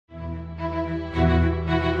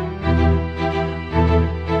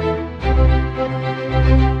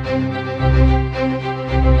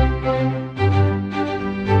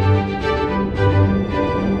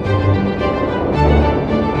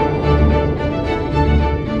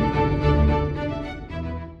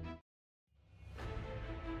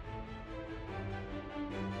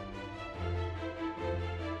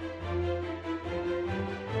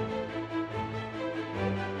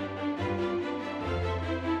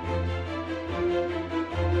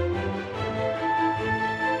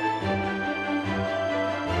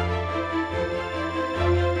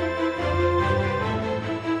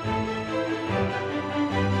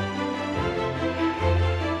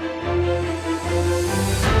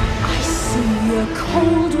a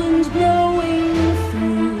cold wind blowing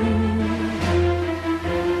through.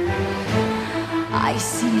 I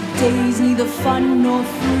see days neither fun nor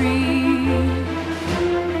free.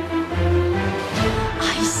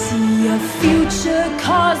 I see a future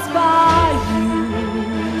caused by you.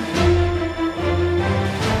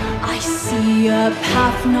 I see a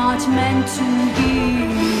path not meant to be.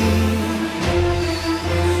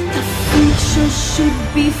 The future should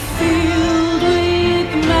be filled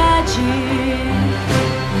with magic,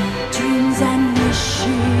 dreams and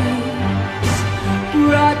wishes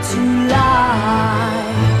brought to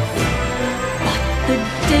life. But the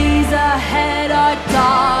days ahead are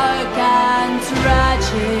dark.